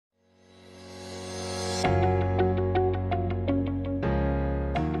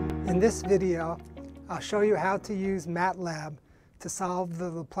this video, I'll show you how to use MATLAB to solve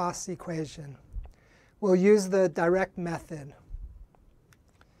the Laplace equation. We'll use the direct method.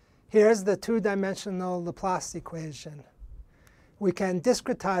 Here's the two-dimensional Laplace equation. We can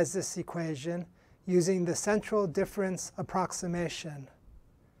discretize this equation using the central difference approximation.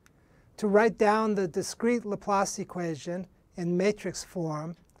 To write down the discrete Laplace equation in matrix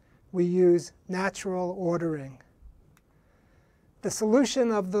form, we use natural ordering. The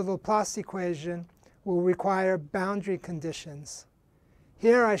solution of the Laplace equation will require boundary conditions.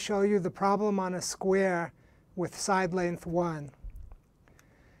 Here I show you the problem on a square with side length 1.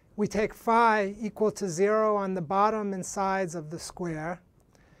 We take phi equal to 0 on the bottom and sides of the square,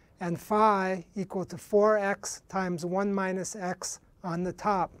 and phi equal to 4x times 1 minus x on the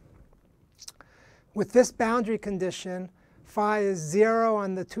top. With this boundary condition, phi is 0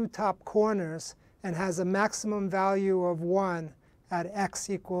 on the two top corners and has a maximum value of 1 at x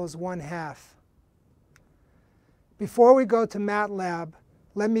equals 1/2. Before we go to MATLAB,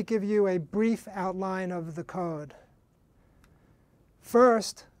 let me give you a brief outline of the code.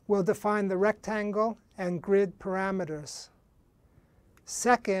 First, we'll define the rectangle and grid parameters.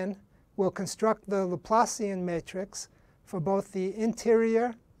 Second, we'll construct the Laplacian matrix for both the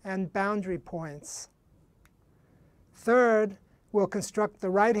interior and boundary points. Third, we'll construct the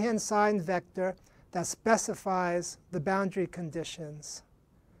right-hand side vector that specifies the boundary conditions.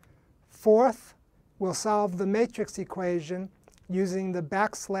 Fourth, we'll solve the matrix equation using the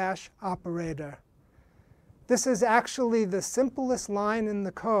backslash operator. This is actually the simplest line in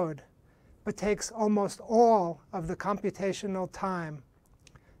the code, but takes almost all of the computational time.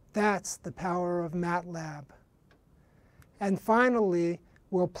 That's the power of MATLAB. And finally,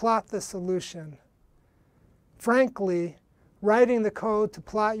 we'll plot the solution. Frankly, writing the code to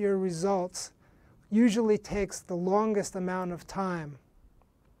plot your results usually takes the longest amount of time.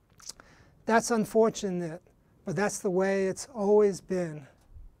 That's unfortunate, but that's the way it's always been.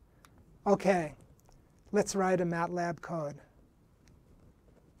 OK, let's write a MATLAB code.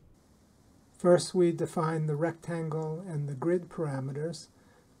 First, we define the rectangle and the grid parameters.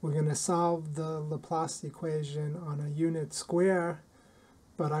 We're going to solve the Laplace equation on a unit square,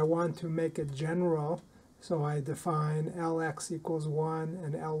 but I want to make it general, so I define Lx equals 1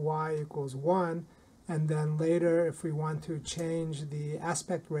 and Ly equals 1. And then later, if we want to change the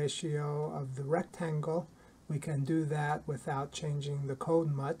aspect ratio of the rectangle, we can do that without changing the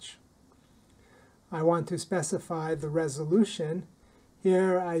code much. I want to specify the resolution.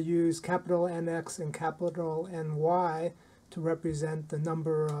 Here I use capital NX and capital NY to represent the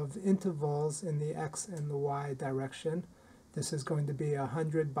number of intervals in the x and the y direction. This is going to be a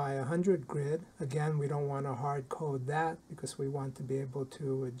 100 by 100 grid. Again, we don't want to hard code that because we want to be able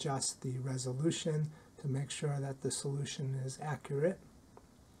to adjust the resolution to make sure that the solution is accurate.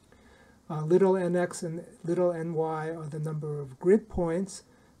 Little nx and little ny are the number of grid points,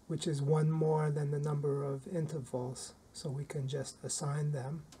 which is one more than the number of intervals. So we can just assign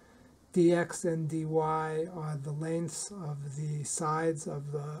them. Dx and dy are the lengths of the sides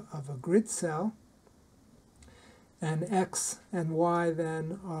of a grid cell. And x and y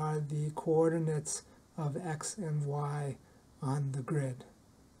then are the coordinates of x and y on the grid.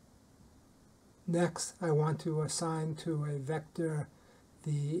 Next, I want to assign to a vector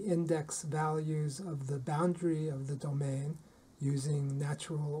the index values of the boundary of the domain using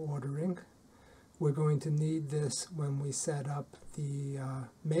natural ordering. We're going to need this when we set up the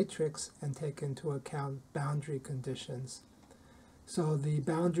matrix and take into account boundary conditions. So the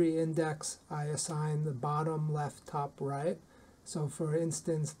boundary index, I assign the bottom, left, top, right. So for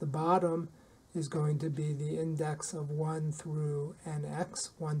instance, the bottom is going to be the index of 1 through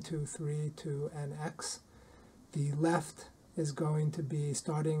nx, 1, 2, 3 to nx. The left is going to be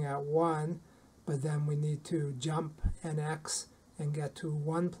starting at 1, but then we need to jump nx and get to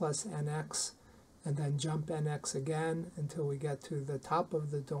 1 plus nx, and then jump nx again until we get to the top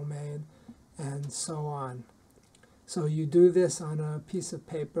of the domain, and so on. So you do this on a piece of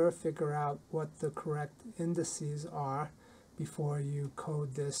paper, figure out what the correct indices are before you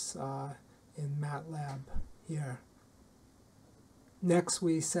code this in MATLAB here. Next,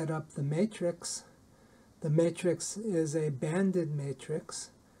 we set up the matrix. The matrix is a banded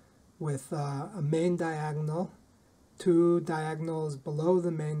matrix with a main diagonal, 2 diagonals below the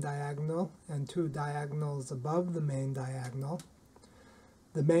main diagonal, and 2 diagonals above the main diagonal.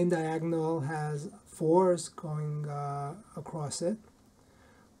 The main diagonal has 4s going across it,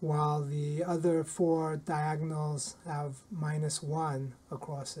 while the other 4 diagonals have -1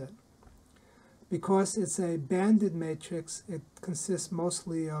 across it. Because it's a banded matrix, it consists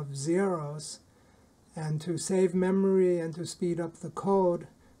mostly of zeros, and to save memory and to speed up the code,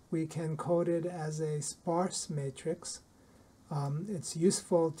 we can code it as a sparse matrix. It's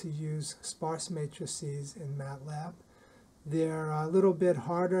useful to use sparse matrices in MATLAB. They're a little bit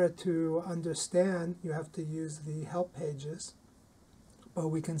harder to understand. You have to use the help pages. But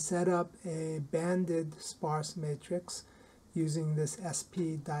we can set up a banded sparse matrix using this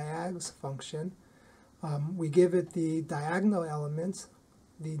spdiags function. We give it the diagonal elements.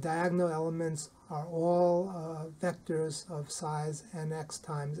 The diagonal elements are all vectors of size nx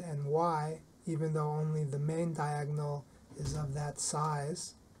times ny, even though only the main diagonal is of that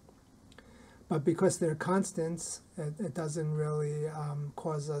size. But because they're constants, it doesn't really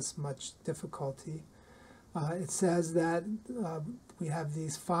cause us much difficulty. It says that we have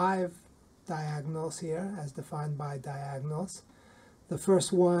these 5 diagonals here, as defined by diagonals. The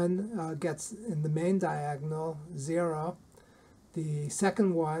first one gets in the main diagonal 0. The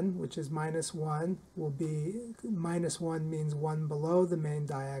second one, which is -1, will be -1 means 1 below the main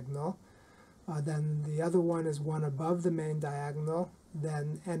diagonal. Then the other one is 1 above the main diagonal,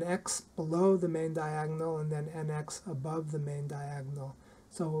 then nx below the main diagonal, and then nx above the main diagonal.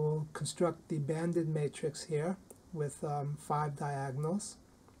 So we'll construct the banded matrix here with 5 diagonals.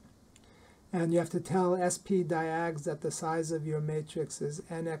 And you have to tell spdiags that the size of your matrix is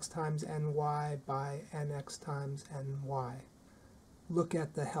nx times ny by nx times ny. Look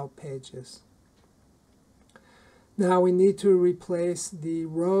at the help pages. Now we need to replace the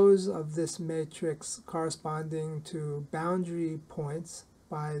rows of this matrix corresponding to boundary points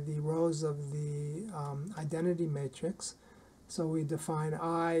by the rows of the identity matrix. So we define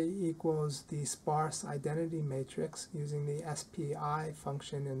I equals the sparse identity matrix using the SPI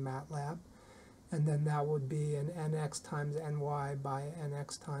function in MATLAB. And then that would be an nx times ny by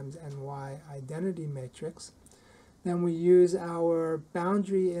nx times ny identity matrix. Then we use our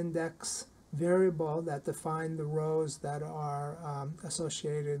boundary index variable that define the rows that are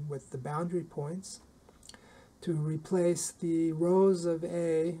associated with the boundary points to replace the rows of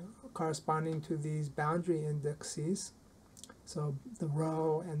A corresponding to these boundary indexes. So the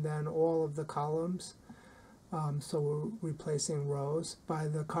row and then all of the columns. So we're replacing rows by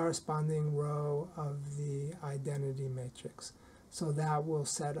the corresponding row of the identity matrix. So that will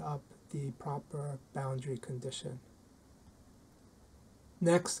set up the proper boundary condition.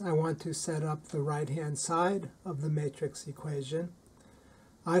 Next, I want to set up the right-hand side of the matrix equation.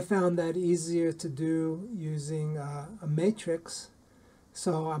 I found that easier to do using a matrix.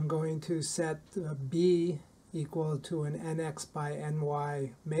 So I'm going to set B equal to an nx by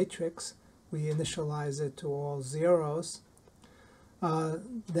ny matrix. We initialize it to all zeros.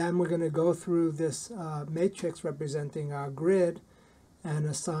 Then we're going to go through this matrix representing our grid and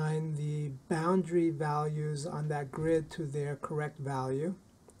assign the boundary values on that grid to their correct value.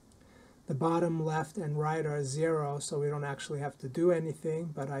 The bottom left and right are 0, so we don't actually have to do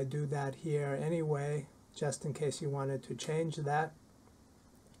anything, but I do that here anyway, just in case you wanted to change that.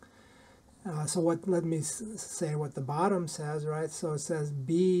 Let me say what the bottom says, right? So it says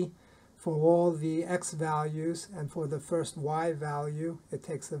B for all the x values, and for the first y value, it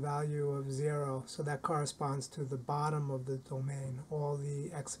takes the value of 0. So that corresponds to the bottom of the domain, all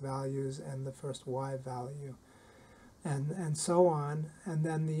the x values and the first y value, and so on. And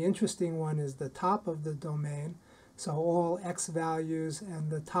then the interesting one is the top of the domain. So all x values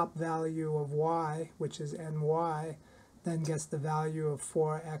and the top value of y, which is ny, then gets the value of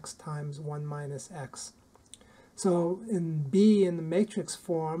 4x times 1 minus x. So in B, in the matrix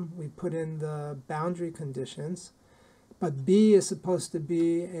form, we put in the boundary conditions, but B is supposed to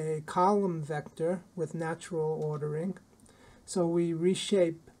be a column vector with natural ordering. So we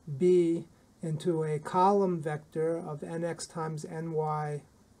reshape B into a column vector of nx times ny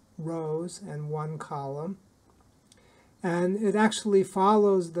rows and 1 column. And it actually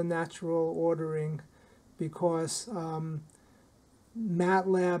follows the natural ordering because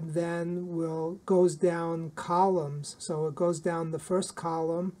MATLAB then goes down columns. So it goes down the first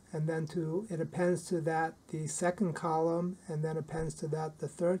column, and then it appends to that the second column, and then appends to that the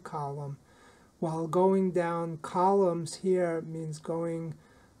third column. While going down columns here means going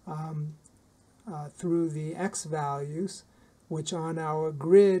through the x values, which on our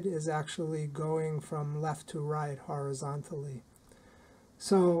grid is actually going from left to right horizontally.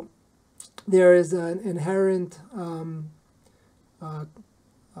 So there is an inherent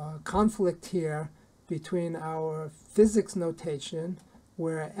conflict here between our physics notation,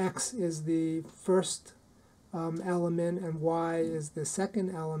 where x is the first element and y is the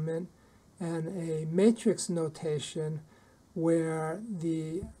second element, and a matrix notation where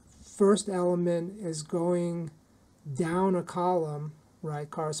the first element is going down a column right,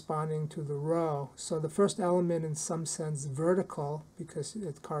 corresponding to the row. So the first element in some sense vertical because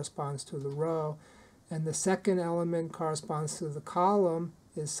it corresponds to the row, and the second element corresponds to the column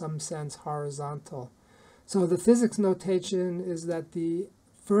is some sense horizontal. So the physics notation is that the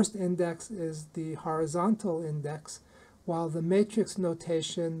first index is the horizontal index, while the matrix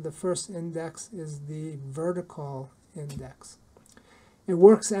notation, the first index is the vertical index. It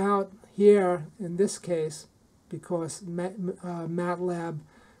works out here in this case because MATLAB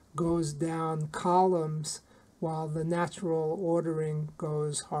goes down columns while the natural ordering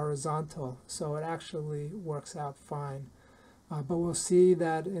goes horizontal. So it actually works out fine. But we'll see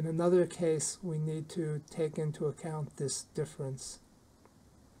that in another case we need to take into account this difference.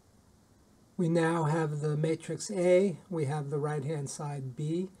 We now have the matrix A, we have the right-hand side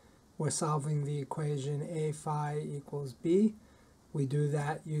B. We're solving the equation A phi equals B. We do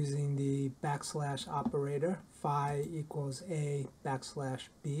that using the backslash operator, phi equals A backslash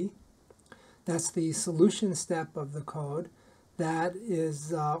B. That's the solution step of the code. That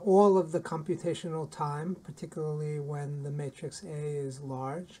is all of the computational time, particularly when the matrix A is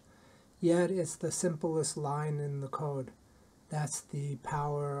large. Yet it's the simplest line in the code. That's the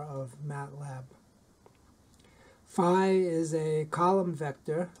power of MATLAB. Phi is a column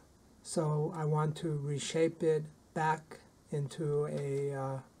vector, so I want to reshape it back into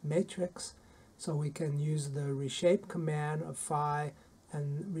a matrix. So we can use the reshape command of phi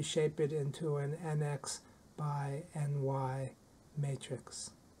and reshape it into an nx by ny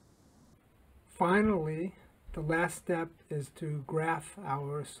matrix. Finally, the last step is to graph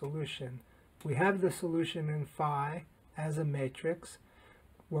our solution. We have the solution in phi as a matrix.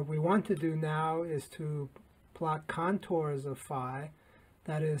 What we want to do now is to plot contours of phi,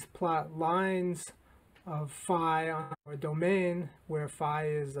 that is, plot lines of phi on our domain where phi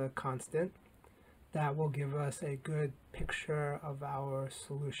is a constant. That will give us a good picture of our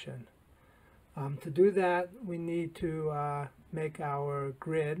solution. To do that, we need to make our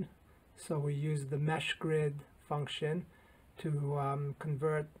grid. So we use the mesh grid function to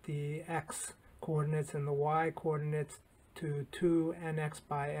convert the x coordinates and the y coordinates to two nx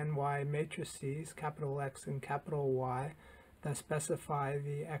by ny matrices, capital X and capital Y, that specify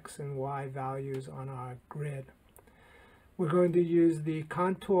the x and y values on our grid. We're going to use the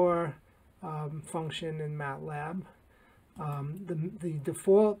contour function in MATLAB. The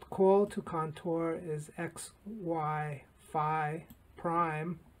default call to contour is x, y, phi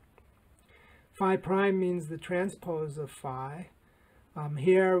prime. Phi prime means the transpose of phi.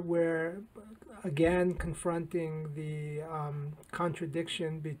 Here we're again confronting the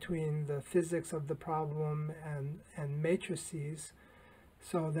contradiction between the physics of the problem and matrices,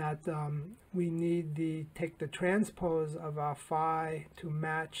 so that we need to take the transpose of our phi to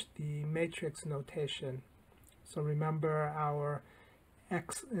match the matrix notation. So remember, our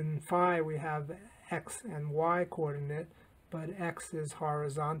x and phi, we have x and y coordinate, but x is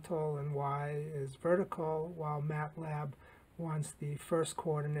horizontal and y is vertical, while MATLAB wants the first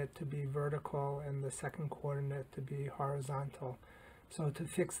coordinate to be vertical and the second coordinate to be horizontal. So to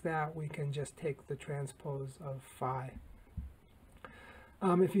fix that, we can just take the transpose of phi.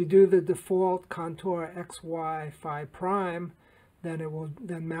 If you do the default contour x, y, phi prime, then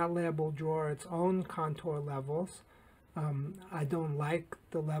MATLAB will draw its own contour levels. I don't like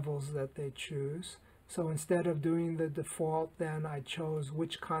the levels that they choose. So instead of doing the default, then I chose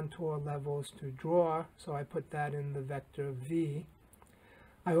which contour levels to draw. So I put that in the vector v.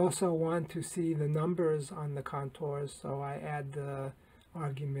 I also want to see the numbers on the contours, so I add the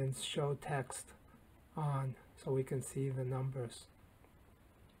arguments show text on so we can see the numbers.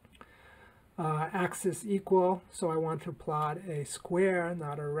 Axis equal, so I want to plot a square,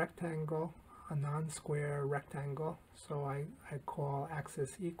 not a rectangle, a non-square rectangle. So I call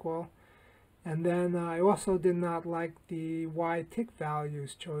axis equal. And then I also did not like the y-tick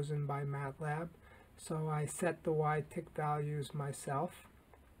values chosen by MATLAB, so I set the y-tick values myself,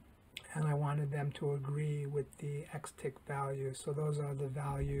 and I wanted them to agree with the x-tick values. So those are the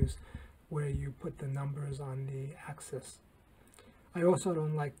values where you put the numbers on the axis. I also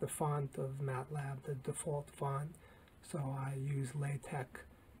don't like the font of MATLAB, the default font, so I use LaTeX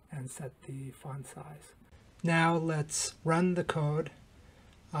and set the font size. Now let's run the code.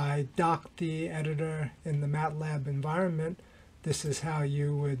 I docked the editor in the MATLAB environment. This is how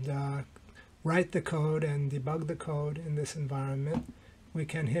you would write the code and debug the code in this environment. We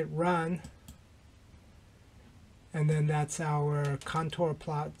can hit run, and then that's our contour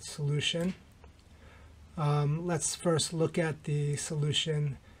plot solution. Let's first look at the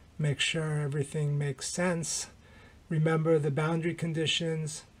solution, make sure everything makes sense. Remember, the boundary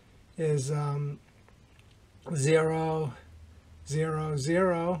conditions is 0, 0,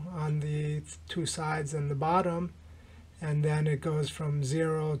 0 on the two sides and the bottom, and then it goes from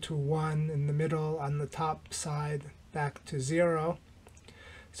 0 to 1 in the middle on the top side back to 0.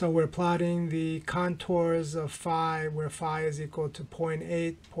 So we're plotting the contours of phi, where phi is equal to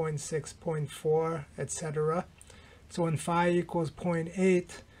 0.8, 0.6, 0.4, etc. So when phi equals 0.8,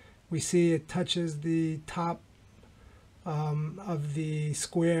 we see it touches the top of the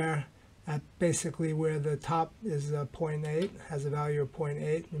square at basically where the top is 0.8, has a value of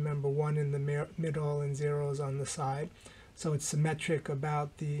 0.8. Remember, 1 in the middle and 0 is on the side. So it's symmetric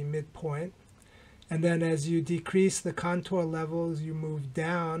about the midpoint. And then as you decrease the contour levels, you move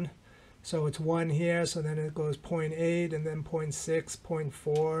down. So it's 1 here, so then it goes 0.8, and then 0.6,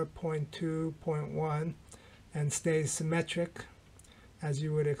 0.4, 0.2, 0.1, and stays symmetric, as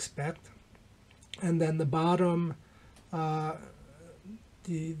you would expect. And then the bottom,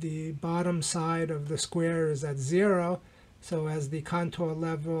 the bottom side of the square is at 0. So as the contour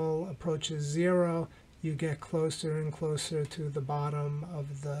level approaches 0, you get closer and closer to the bottom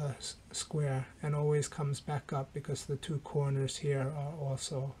of the square, and always comes back up because the two corners here are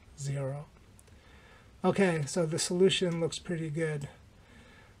also 0. Okay, so the solution looks pretty good.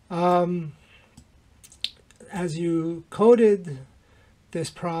 As you coded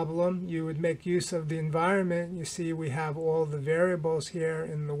this problem, you would make use of the environment. You see we have all the variables here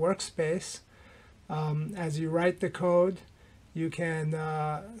in the workspace. As you write the code, you can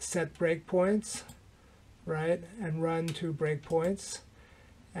set breakpoints, right, and run 2 breakpoints,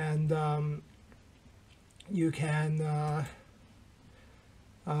 and you can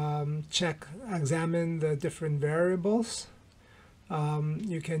examine the different variables.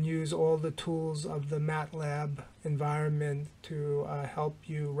 You can use all the tools of the MATLAB environment to help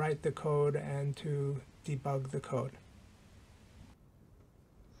you write the code and to debug the code.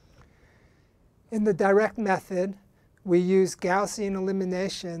 In the direct method, we use Gaussian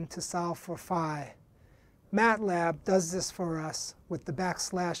elimination to solve for phi. MATLAB does this for us with the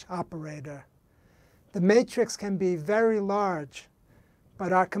 \/ operator. The matrix can be very large,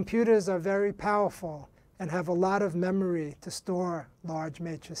 but our computers are very powerful and have a lot of memory to store large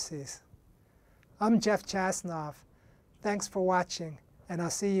matrices. I'm Jeff Chasnov. Thanks for watching, and I'll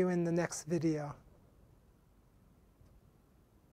see you in the next video.